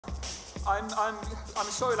I'm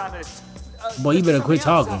sorry, Landon. Boy, you better quit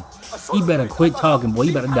talking. You better quit talking, boy.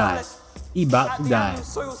 You better die. He about to die.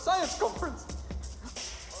 Soil science conference.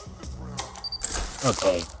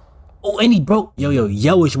 Okay. Oh, and he broke.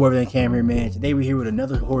 Yo, it's Word Cam here, man. Today we're here with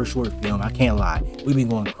another horror short film. I can't lie. We've been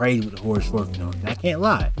going crazy with the horror short films. And I can't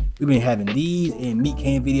lie. We've been having these and meat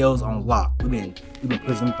can videos on lock. We've been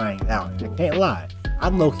putting some things out. I can't lie.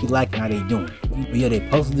 I'm low-key liking how they doing. But yeah, they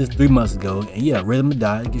posted this 3 months ago. And yeah, Rhythm or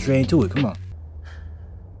Die. Let's get straight into it. Come on.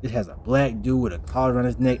 This has a black dude with a collar around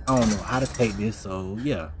his neck. I don't know how to take this, so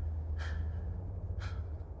yeah.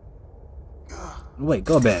 Wait,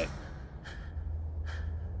 go back.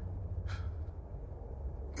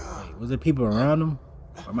 Wait, was there people around him?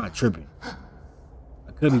 Or am I tripping?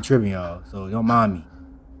 I could be tripping, y'all, so don't mind me.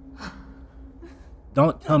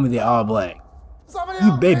 Don't tell me they're all black.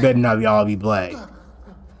 They better not all be black.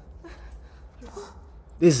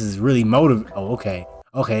 This is really motivating. Oh, okay.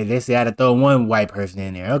 Okay, they say I had to throw one white person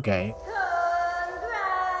in there. Okay.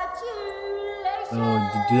 So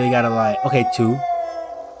do they gotta like? Okay, 2. You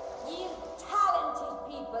talented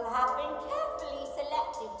people have been carefully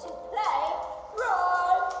selected to play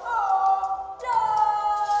Rhyme or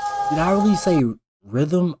Die. Did I really say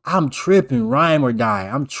rhythm? I'm tripping. Rhyme or Die.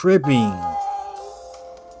 I'm tripping.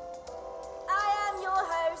 I am your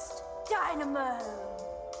host, Dynamo.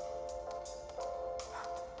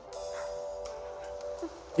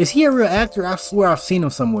 Is he a real actor? I swear I've seen him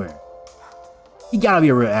somewhere. He gotta be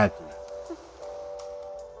a real actor.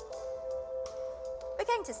 We're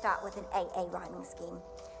going to start with an AA rhyming scheme.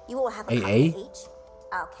 You all have a AA? couple each.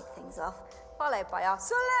 I'll kick things off, followed by our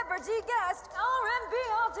celebrity guest, R&B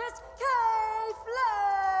artist,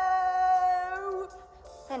 K-Flow.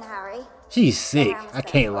 Then Harry. She's sick. I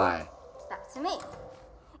can't lie. Back to me.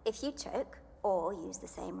 If you choke or use the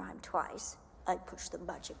same rhyme twice, I push the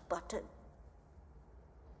magic button.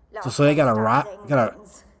 So they gotta rap.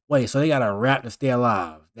 Wait. So they gotta rap to stay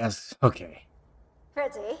alive. That's okay.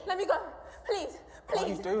 Ready? Let me go, please. Why are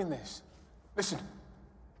you doing this? Listen,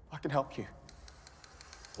 I can help you.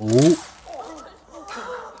 Ooh.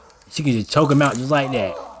 She can just choke him out just like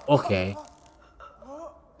that. Okay.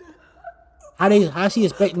 How's she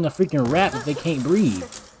expecting to freaking rap if they can't breathe?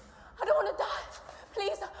 I don't want to die.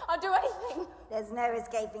 Please, I'll do anything. There's no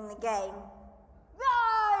escaping the game.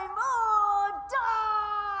 Rhyme or die!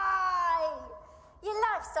 Your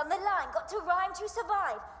life's on the line. Got to rhyme to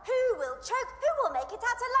survive. Who will choke? Who will make it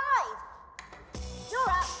out alive? You're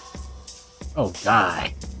up. Oh,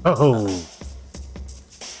 die. Oh.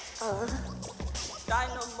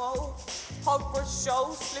 Dynamo, Hogwarts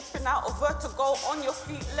show, slipping out of vertigo, on your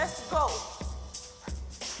feet, let's go.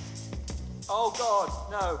 Oh God,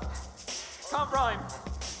 no. Can't rhyme.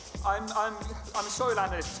 I'm sorry,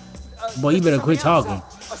 Landon. Boy, you better quit talking.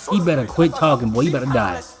 You better quit talking, boy. You better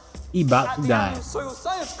die. He about to die. Soil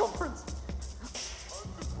science conference.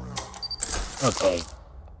 Okay.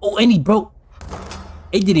 Oh, and he broke.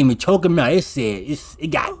 It didn't even choke him out. It said it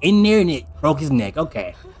got in there and it broke his neck.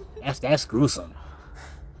 Okay. That's gruesome.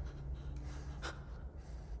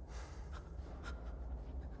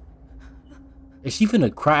 Is she finna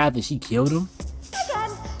cry after she killed him?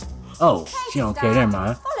 Again. Oh, she don't care. Never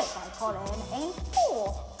mind. Followed by Colin in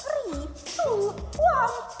 4, 3, 2,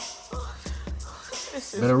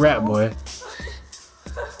 1. Better rap, boy.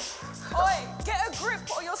 Oi, get a grip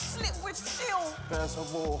or you'll slip with steel. There's a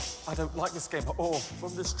war. I don't like this game at all.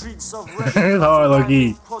 From the streets of Red. It's hard,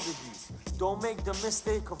 Loki. Prodigy. Don't make the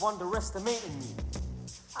mistake of underestimating me.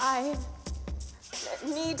 I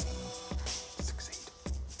need Succeed.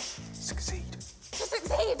 Succeed. to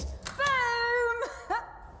succeed. Boom!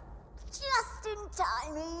 Just in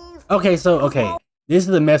time, Eve. Okay, this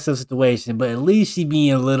is a messed up situation, but at least she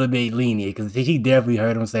being a little bit lenient because she definitely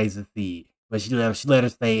heard him say succeed, but she let her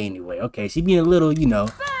stay anyway. Okay, she being a little, you know.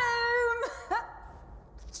 Boom!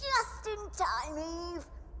 Just in time, Eve.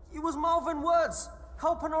 You was Marvin Words,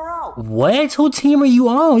 helping her out. What? Who team are you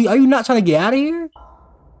on? Are you not trying to get out of here?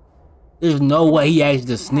 There's no way he actually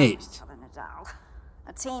just snitched.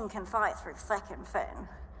 A team can fight through thick and thin.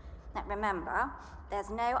 Now remember, there's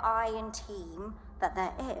no I in team that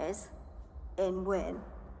there is in win.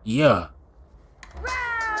 Yeah.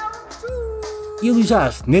 Round 2. He was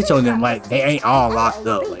trying to snitch on them like they ain't all locked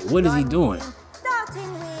up. Like, what is he doing?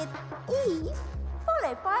 Starting with Eve,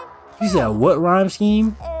 followed by. She said, what rhyme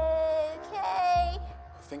scheme? Okay.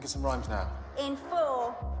 Think of some rhymes now. In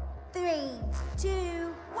 4, 3,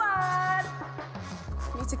 2, 1.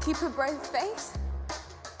 Need to keep a brave face.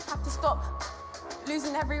 Have to stop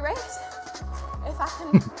losing every race. If I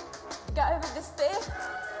can get over this fear,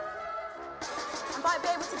 I might be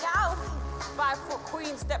able to get out. 5-foot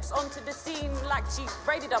queen steps onto the scene like she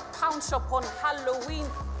raided a pound shop on Halloween.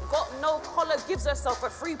 Got no collar, gives herself a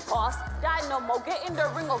free pass. Die no more, get in the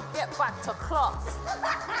ring or get back to class.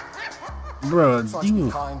 Bro, Try to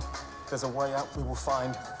be kind. There's a way out we will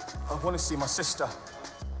find. I want to see my sister.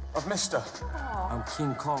 I've missed her. I'm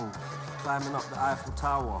King Kong, climbing up the Eiffel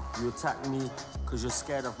Tower. You attack me because you're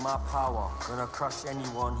scared of my power. Gonna crush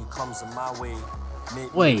anyone who comes in my way.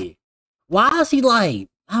 Wait, why is he like,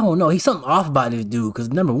 I don't know, he's something off about this dude, because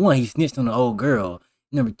number one, he snitched on the old girl.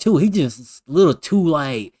 Number two, he just a little too,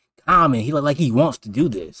 like, common. He look like he wants to do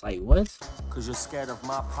this. Like, what? Because you're scared of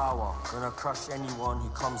my power. Gonna crush anyone who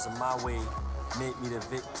comes in my way. Make me the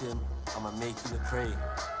victim, I'ma make you the prey.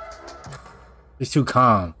 He's too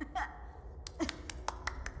calm.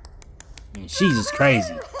 Man, she's just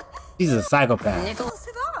crazy. She's a psychopath.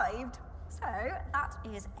 Survived. So that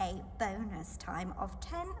is a bonus time of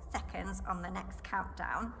 10 seconds on the next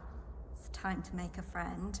countdown. It's time to make a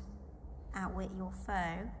friend. Outwit your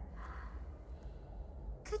foe.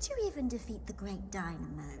 Could you even defeat the Great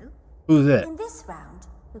Dynamo? Who's that? In this round,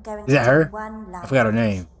 we're going Is that to her? do one line. I forgot her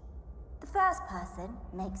name. The first person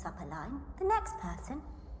makes up a line. The next person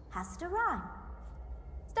has to rhyme.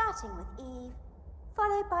 Starting with Eve,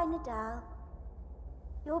 followed by Nadal.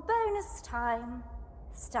 Your bonus time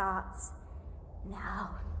starts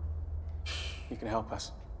now. You can help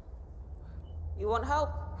us. You want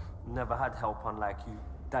help? Never had help unlike you.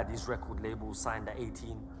 Daddy's record label signed at 18.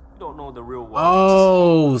 You don't know the real world.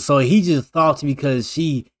 Oh, so he just thought because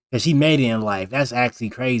she made it in life. That's actually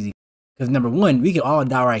crazy. Because number one, we can all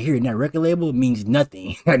die right here, and that record label means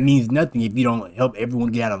nothing. That means nothing if you don't help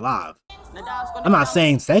everyone get out alive. I'm not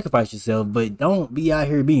saying sacrifice yourself, but don't be out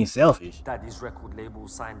here being selfish. Daddy's record label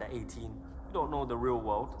signed at 18. You don't know the real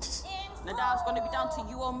world. Nadal's gonna be down to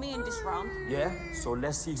you or me in this round. Yeah? So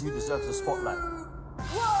let's see who deserves the spotlight.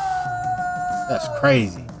 That's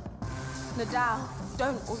crazy. Nadal,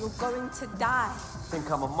 don't or you're going to die. Think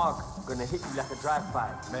I'm a mug, gonna hit you like a drive-by.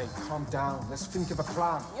 Mate, calm down. Let's think of a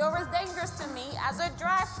plan. You're as dangerous to me as a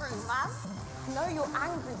drive-through, man. I know you're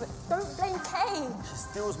angry, but don't blame Kay. She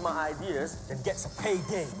steals my ideas, then gets a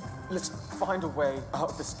payday. Let's find a way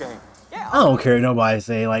out of this game. Yeah, I don't care what nobody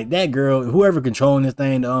say. Like, that girl, whoever controlling this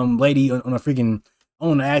thing, lady on a freaking,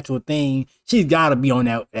 on the actual thing, she's got to be on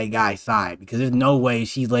that guy's side, because there's no way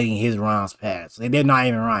she's letting his rhymes pass. Like, they're not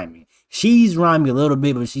even rhyming. She's rhyming a little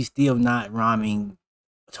bit, but she's still not rhyming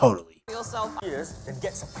totally. yourself. Then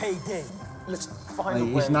gets a payday. Let's find a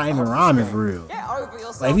way. It's not even out of this rhyming game. for real. Get over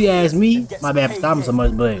yourself. Like, if you ask me, my bad for stopping so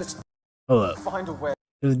much, but hold up. Find a way.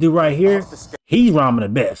 This dude right here, he's rhyming the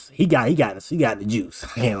best. He got the juice. I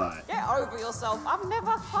can't lie. Get over yourself. I've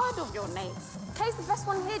never heard of your name. Kay's the best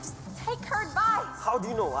one here. Just take her advice. How do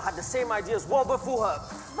you know? I had the same ideas well before her.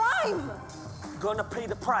 Rhyme. Gonna pay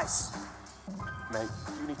the price. Mate,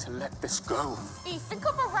 you need to let this go. Eve, think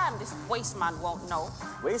of a rhyme this waste man won't know.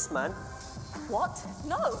 Waste man. What?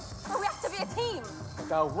 No. But we have to be a team.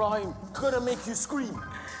 Thou rhyme. Gonna make you scream.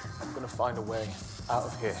 I'm gonna find a way out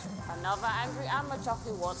of here. Another angry amateur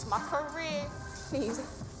who wants my career. Please.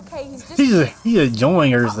 Kay, he's just He's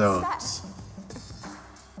enjoying herself. upset.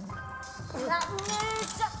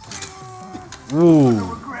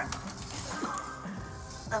 Ooh.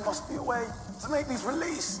 There must be a way to make these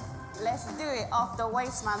release. Let's do it after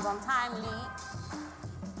waste man's untimely.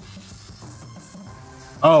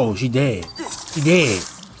 Oh, she dead. She dead.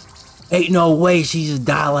 Ain't no way she just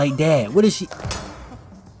died like that. What is she?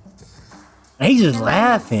 And he's just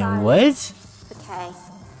laughing. What? Okay.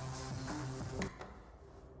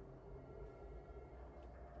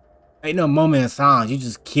 Ain't no moment of silence. You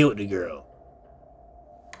just killed the girl.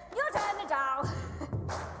 Your turn, Nadal.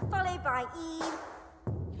 Followed by Eve.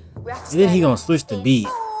 We have to And then stay. he gonna switch the beat.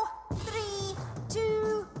 4, 3,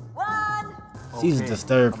 2, 1. She's a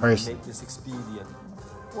disturbed I'm gonna person. make this expedient.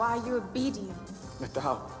 Why are you obedient?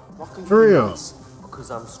 Nadal, what can you For do real. next? Because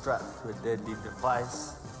I'm strapped to a deadly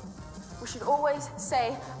device. We should always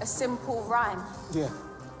say a simple rhyme. Yeah,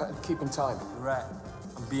 keep in time. You're right.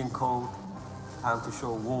 I'm being cold. Time to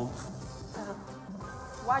show warmth.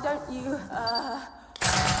 Why don't you,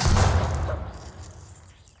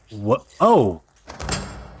 What? Oh.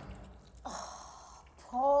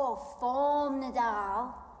 Poor form,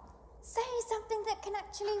 Nadal. Say something that can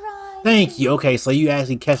actually rhyme. Thank you. Okay, so you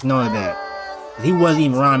actually catching on to that. He wasn't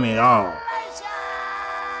even rhyming at all.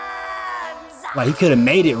 Like, he could have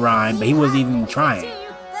made it rhyme, but he wasn't even trying. The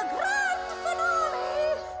grand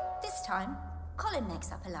finale. This time, Colin makes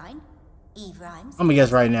up a line. Eve rhymes. I'm gonna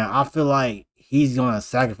guess right now. I feel like he's gonna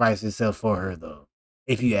sacrifice himself for her, though.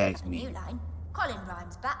 If you ask A new me. line. Colin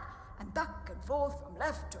rhymes back, and back and forth from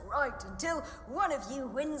left to right until one of you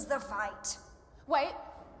wins the fight. Wait.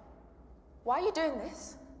 Why are you doing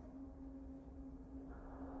this?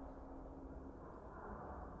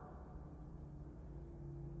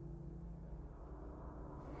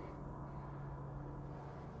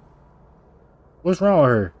 What's wrong with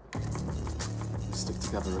her? Stick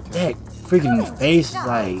together, okay? That freaking face is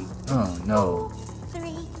like, oh no. 4,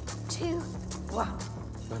 3, 2, 1.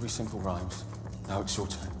 Very simple rhymes. Now it's your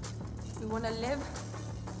turn. We want to live.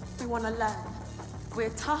 We want to learn. We're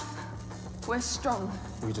tough. We're strong.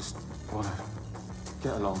 We just want to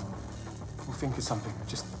get along. We'll think of something.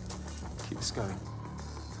 Just keep this going.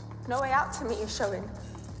 No way out to me is showing.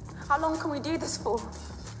 How long can we do this for?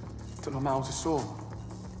 Till our mouths are sore.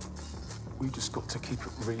 We just got to keep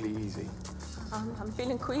it really easy. I'm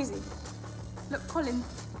feeling queasy. Look, Colin,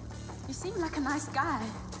 you seem like a nice guy.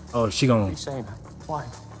 Oh, she gonna. Keep saying that. Why?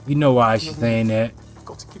 You know why she's saying that.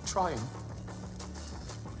 Got to keep trying.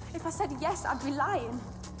 If I said yes, I'd be lying.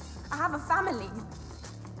 I have a family.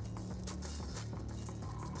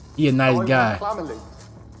 He a nice guy. Family.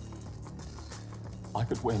 I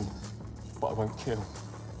could win, but I won't kill.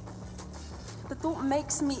 The thought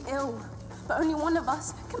makes me ill, but only one of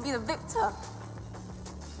us can be the victor.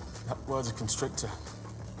 That word's a constrictor.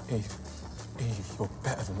 Eve, you're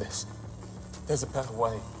better than this. There's a better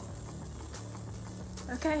way.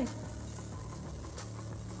 Okay.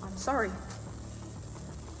 I'm sorry.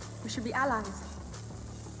 We should be allies,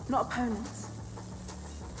 not opponents.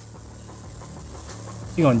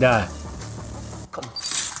 He gonna die.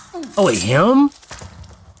 Oh, wait, him?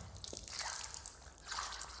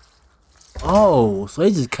 Oh, so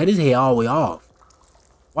they just cut his head all the way off.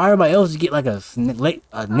 Why everybody else just get like a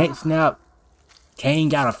neck snap? Kane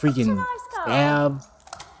got a freaking stab.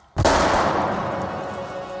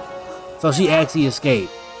 So she actually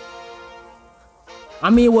escaped. I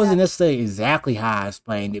mean, it wasn't necessarily exactly how I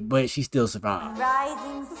explained it, but she still survived.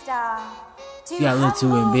 Rising star. She got a little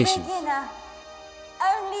too ambitious. Beginner.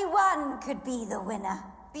 Only one could be the winner.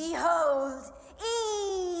 Behold,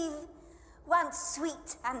 Eve, once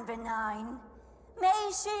sweet and benign.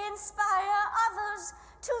 May she inspire others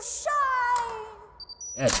to shine.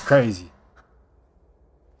 That's crazy.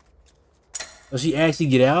 So she actually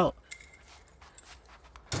get out?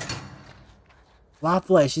 Well, I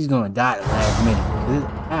feel like she's gonna die at the last minute.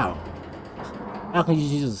 How? How can you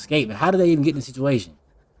just escape? And how did they even get in the situation?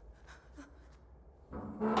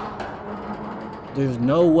 There's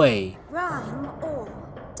no way. Rhyme or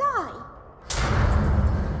die.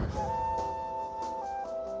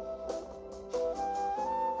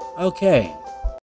 Okay.